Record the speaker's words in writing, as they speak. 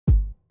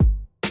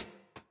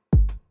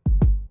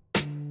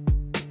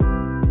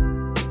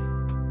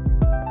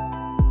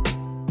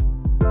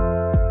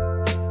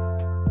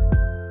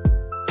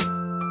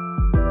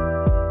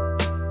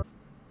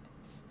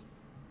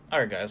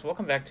Alright guys,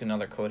 welcome back to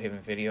another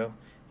Codehaven video,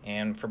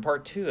 and for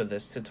part 2 of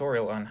this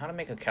tutorial on how to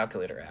make a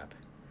calculator app.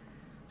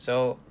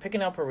 So,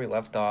 picking up where we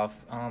left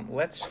off,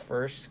 let's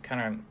first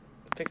kind of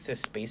fix this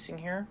spacing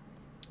here.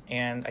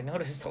 And I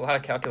noticed a lot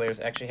of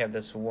calculators actually have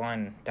this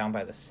 1 down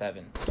by the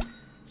 7.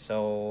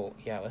 So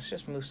yeah, let's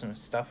just move some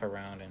stuff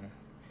around and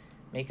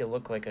make it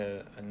look like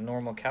a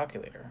normal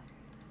calculator.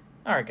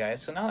 Alright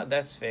guys, so now that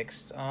that's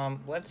fixed,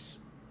 let's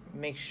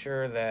make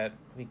sure that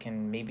we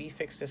can maybe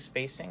fix this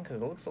spacing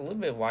because it looks a little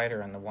bit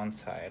wider on the one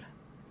side.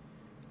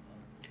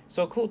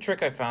 So a cool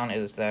trick I found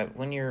is that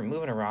when you're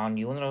moving around,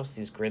 you'll notice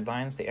these grid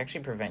lines, they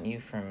actually prevent you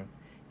from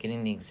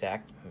getting the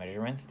exact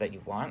measurements that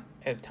you want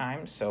at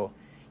times. So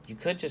you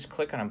could just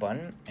click on a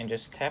button and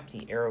just tap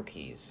the arrow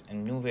keys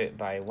and move it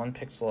by 1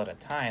 pixel at a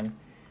time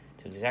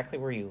to exactly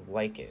where you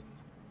like it.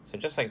 So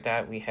just like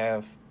that, we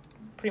have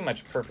pretty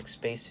much perfect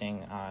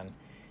spacing on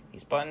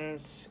these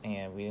buttons,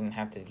 and we didn't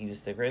have to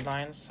use the grid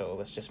lines. So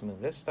let's just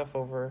move this stuff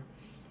over,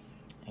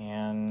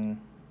 and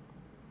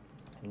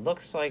it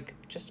looks like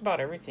just about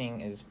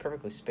everything is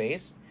perfectly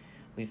spaced.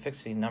 We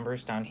fixed the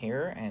numbers down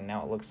here, and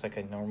now it looks like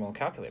a normal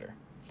calculator.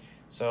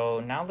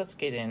 So now let's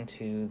get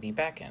into the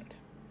back end.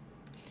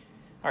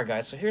 Alright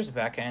guys, so here's the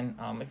back end.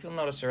 If you'll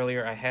notice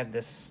earlier, I had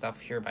this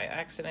stuff here by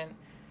accident.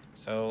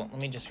 So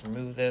let me just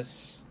remove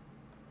this,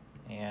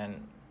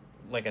 and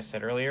like I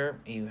said earlier,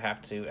 you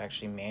have to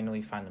actually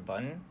manually find the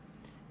button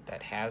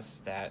that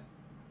has that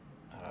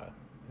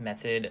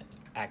method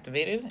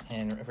activated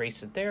and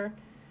erase it there,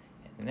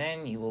 and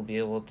then you will be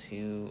able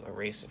to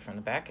erase it from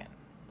the back end.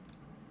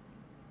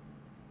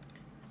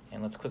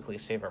 And let's quickly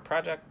save our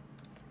project.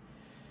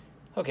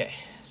 Okay,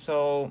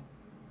 so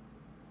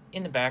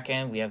in the back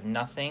end we have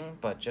nothing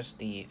but just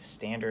the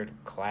standard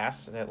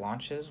class that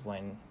launches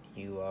when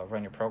you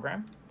run your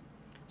program.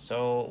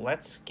 So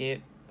let's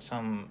get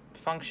some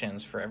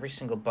functions for every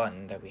single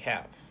button that we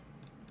have.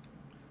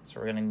 So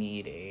we're going to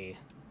need a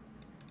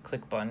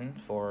click button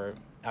for,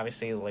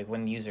 obviously, like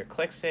when the user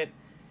clicks it,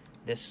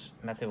 this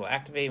method will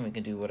activate and we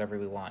can do whatever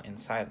we want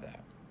inside of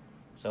that.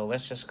 So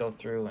let's just go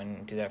through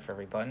and do that for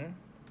every button.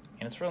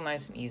 And it's real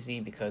nice and easy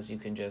because you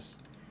can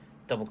just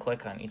double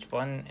click on each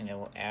button and it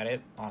will add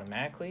it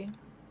automatically.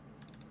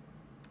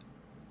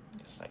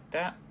 Just like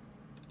that.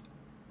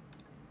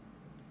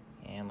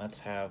 And let's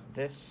have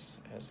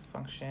this as a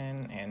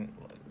function and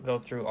go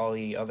through all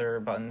the other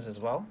buttons as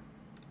well.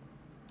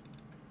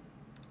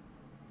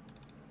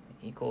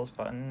 The equals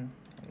button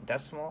and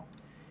decimal.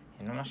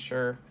 And I'm not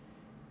sure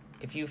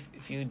if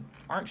you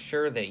aren't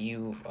sure that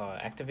you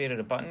activated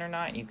a button or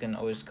not, you can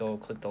always go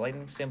click the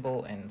lightning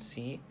symbol and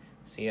see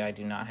I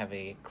do not have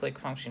a click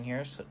function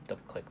here, so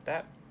double click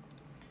that.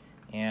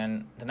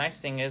 And the nice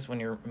thing is when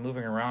you're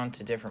moving around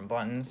to different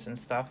buttons and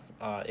stuff,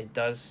 it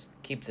does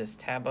keep this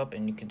tab up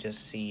and you can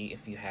just see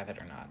if you have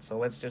it or not. So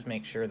let's just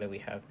make sure that we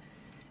have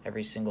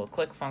every single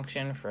click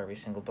function for every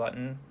single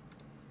button.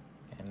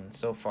 And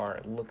so far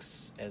it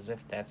looks as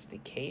if that's the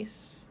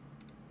case.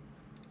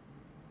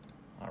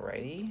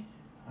 Alrighty.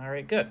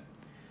 Alright, good.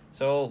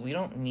 So we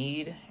don't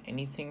need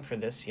anything for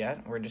this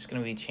yet. We're just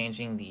going to be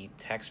changing the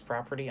text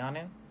property on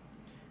it.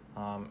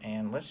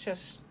 And let's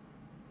just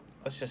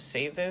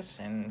save this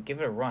and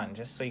give it a run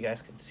just so you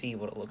guys can see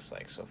what it looks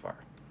like so far.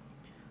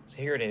 So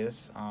here it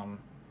is.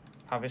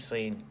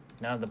 Obviously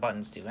none of the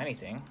buttons do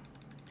anything,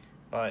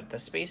 but the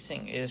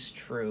spacing is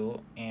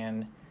true,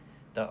 and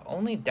the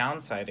only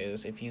downside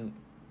is if you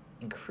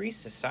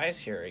increase the size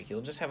here,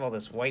 you'll just have all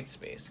this white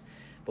space.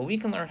 But we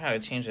can learn how to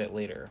change that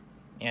later.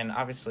 And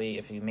obviously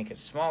if you make it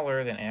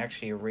smaller, then it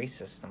actually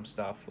erases some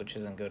stuff, which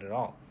isn't good at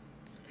all.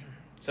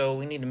 So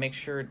we need to make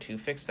sure to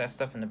fix that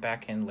stuff in the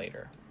back end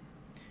later.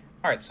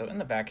 Alright, so in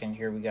the back end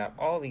here, we got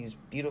all these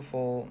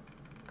beautiful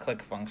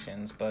click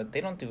functions, but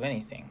they don't do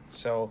anything.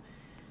 So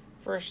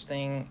first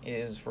thing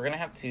is we're going to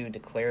have to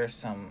declare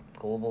some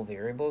global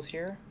variables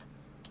here.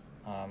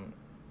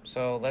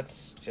 So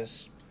let's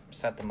just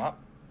set them up.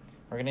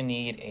 We're going to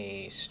need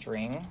a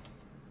string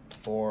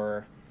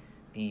for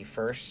the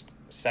first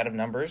set of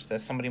numbers that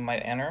somebody might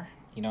enter.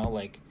 You know,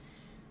 like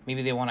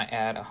maybe they want to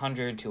add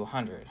 100 to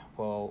 100.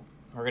 Well,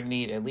 we're going to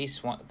need at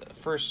least the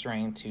first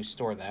string to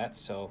store that.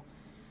 So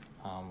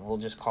we'll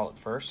just call it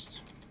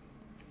first,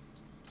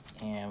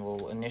 and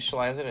we'll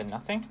initialize it at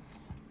nothing,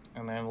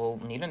 and then we'll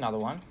need another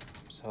one.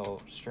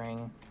 So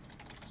string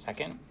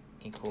second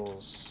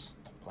equals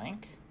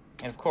blank,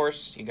 and of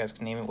course you guys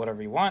can name it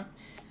whatever you want.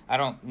 I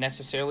don't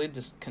necessarily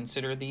just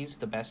consider these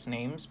the best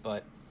names,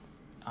 but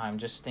I'm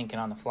just thinking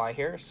on the fly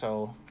here,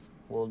 so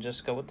we'll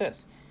just go with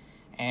this.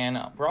 And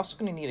we're also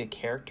going to need a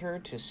character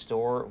to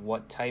store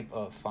what type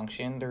of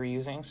function they're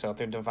using. So if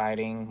they're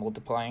dividing,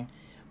 multiplying,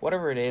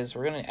 whatever it is,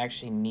 we're going to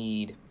actually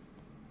need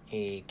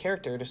a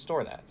character to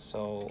store that.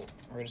 So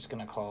we're just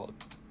going to call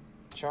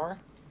it char,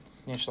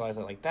 initialize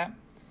it like that.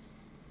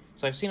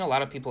 So I've seen a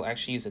lot of people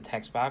actually use a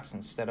text box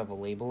instead of a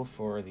label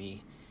for the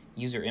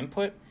user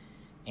input.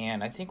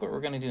 And I think what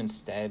we're going to do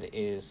instead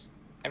is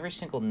every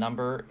single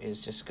number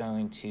is just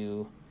going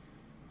to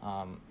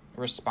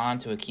respond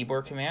to a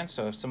keyboard command.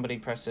 So if somebody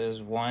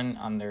presses 1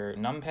 on their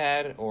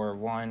numpad or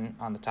 1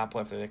 on the top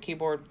left of their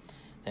keyboard,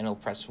 then it'll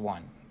press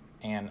 1.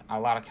 And a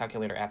lot of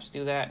calculator apps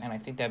do that, and I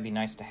think that'd be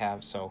nice to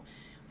have. So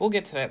we'll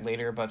get to that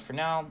later, but for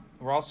now,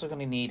 we're also going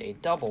to need a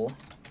double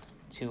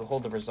to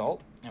hold the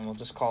result, and we'll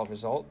just call it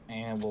result,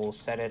 and we'll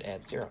set it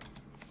at 0.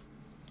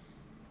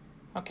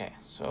 Okay,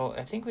 so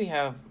I think we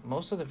have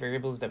most of the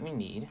variables that we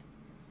need.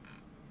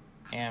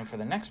 And for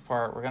the next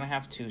part, we're going to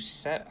have to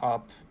set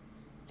up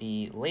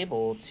the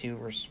label to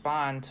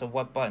respond to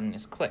what button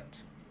is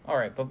clicked. All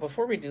right, but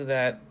before we do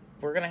that,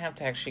 we're going to have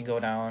to actually go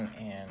down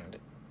and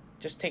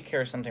just take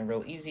care of something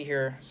real easy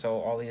here. So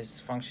all these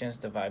functions,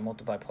 divide,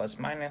 multiply, plus,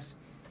 minus.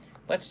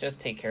 Let's just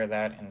take care of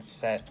that and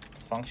set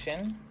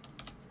function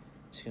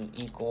to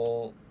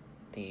equal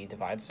the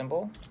divide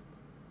symbol.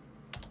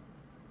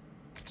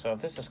 So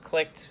if this is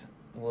clicked,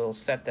 we'll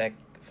set that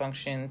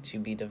function to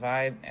be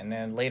divide, and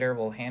then later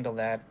we'll handle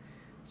that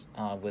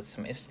with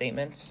some if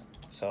statements.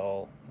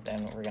 So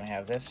then we're going to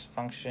have this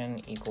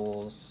function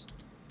equals,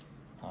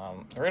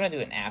 we're going to do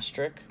an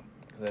asterisk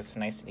because that's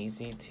nice and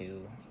easy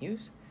to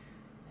use.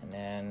 And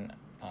then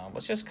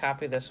let's just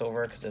copy this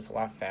over because it's a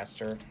lot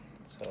faster.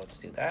 So let's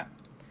do that.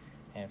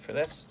 And for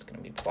this, it's going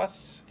to be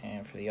plus,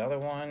 and for the other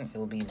one,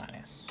 it'll be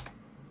minus.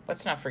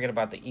 Let's not forget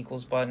about the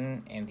equals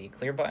button and the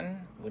clear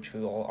button, which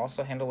we will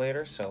also handle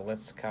later. So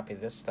let's copy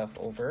this stuff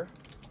over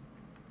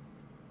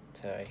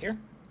to here.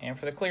 And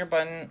for the clear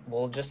button,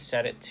 we'll just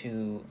set it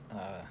to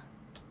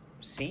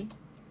C.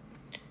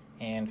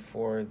 And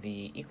for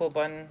the equal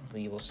button,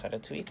 we will set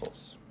it to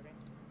equals.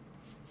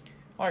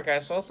 All right,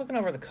 guys, so I was looking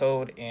over the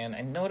code, and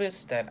I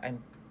noticed that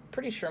I'm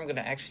pretty sure I'm going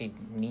to actually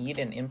need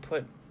an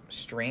input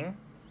string.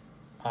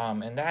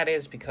 And that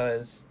is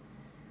because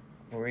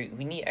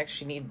we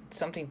actually need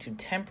something to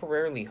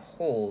temporarily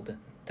hold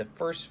the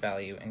first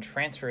value and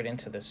transfer it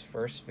into this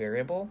first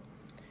variable.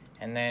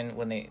 And then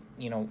when they,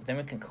 then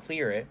we can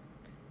clear it.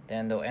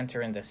 Then they'll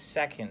enter in the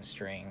second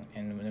string,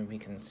 and then we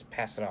can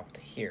pass it off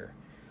to here.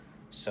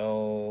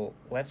 So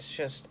let's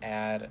just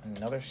add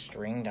another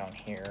string down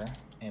here,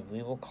 and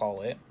we will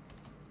call it,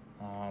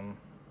 we'll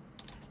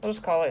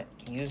just call it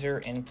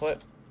user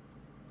input,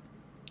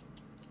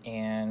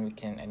 and we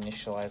can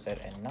initialize it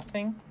at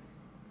nothing.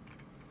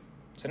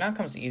 So now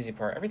comes the easy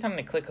part. Every time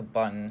they click a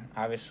button,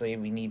 obviously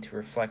we need to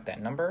reflect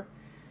that number.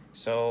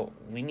 So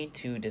we need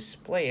to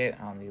display it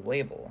on the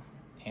label.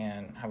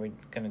 And how we're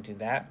going to do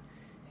that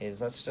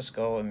is let's just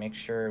go and make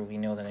sure we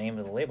know the name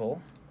of the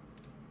label,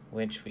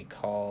 which we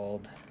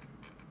called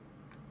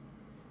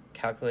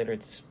calculator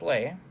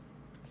display.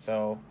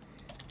 So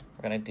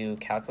we're going to do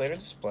calculator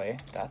display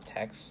dot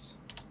text.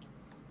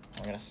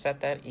 We're going to set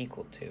that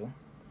equal to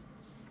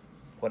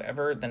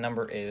whatever the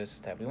number is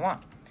that we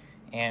want.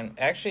 And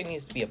actually it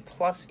needs to be a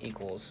plus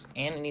equals,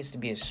 and it needs to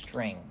be a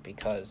string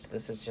because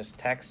this is just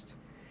text,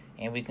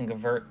 and we can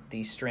convert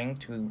the string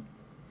to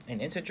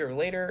an integer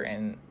later,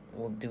 and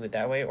we'll do it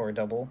that way, or a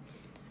double.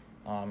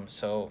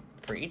 So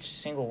for each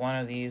single one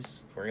of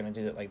these, we're going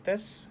to do it like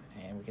this,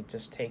 and we could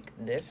just take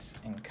this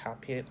and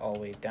copy it all the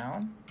way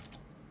down,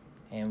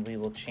 and we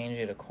will change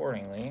it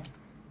accordingly.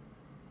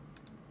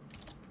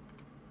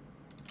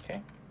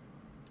 Okay.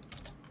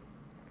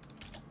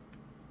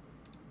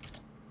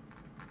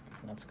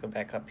 Let's go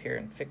back up here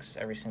and fix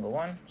every single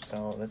one.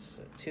 So this is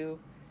a 2,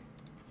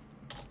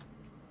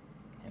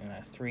 and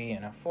a 3,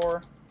 and a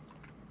 4.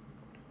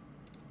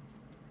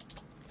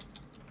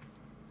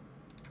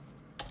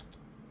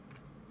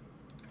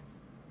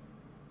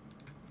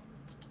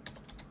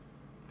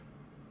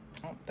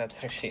 Oh,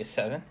 that's actually a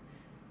 7.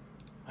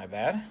 My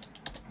bad.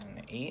 And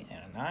an 8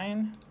 and a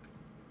 9.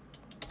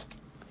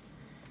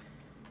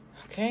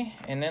 Okay,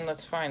 and then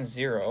let's find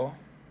 0,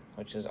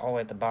 which is all the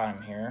way at the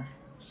bottom here.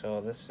 So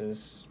this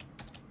is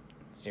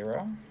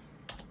 0.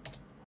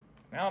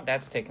 Now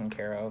that's taken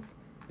care of.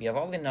 We have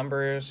all the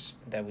numbers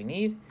that we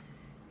need,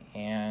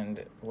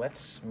 and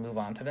let's move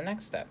on to the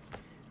next step.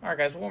 All right,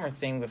 guys, one more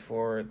thing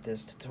before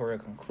this tutorial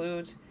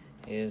concludes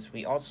is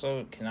we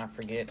also cannot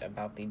forget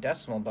about the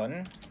decimal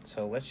button.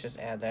 So let's just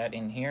add that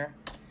in here.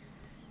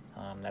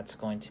 That's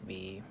going to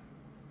be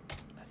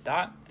a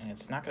dot, and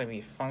it's not going to be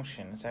a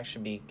function. It's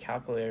actually be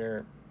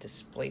calculator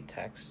display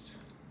text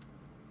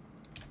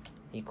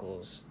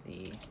equals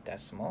the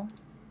decimal.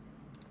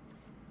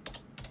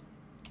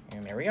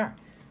 And there we are.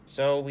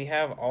 So we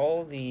have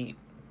all the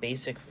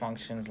basic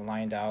functions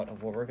lined out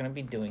of what we're going to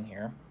be doing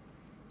here.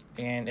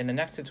 And in the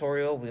next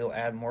tutorial, we'll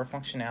add more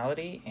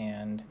functionality,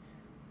 and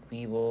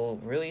we will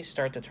really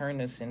start to turn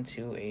this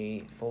into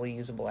a fully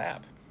usable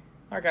app.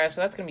 Alright guys,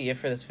 so that's going to be it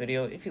for this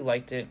video. If you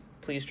liked it,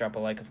 please drop a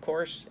like, of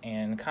course,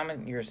 and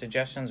comment your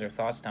suggestions or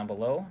thoughts down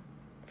below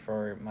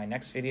for my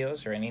next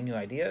videos or any new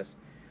ideas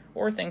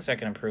or things I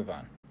can improve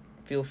on.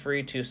 Feel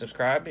free to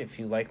subscribe if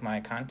you like my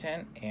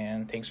content,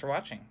 and thanks for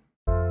watching.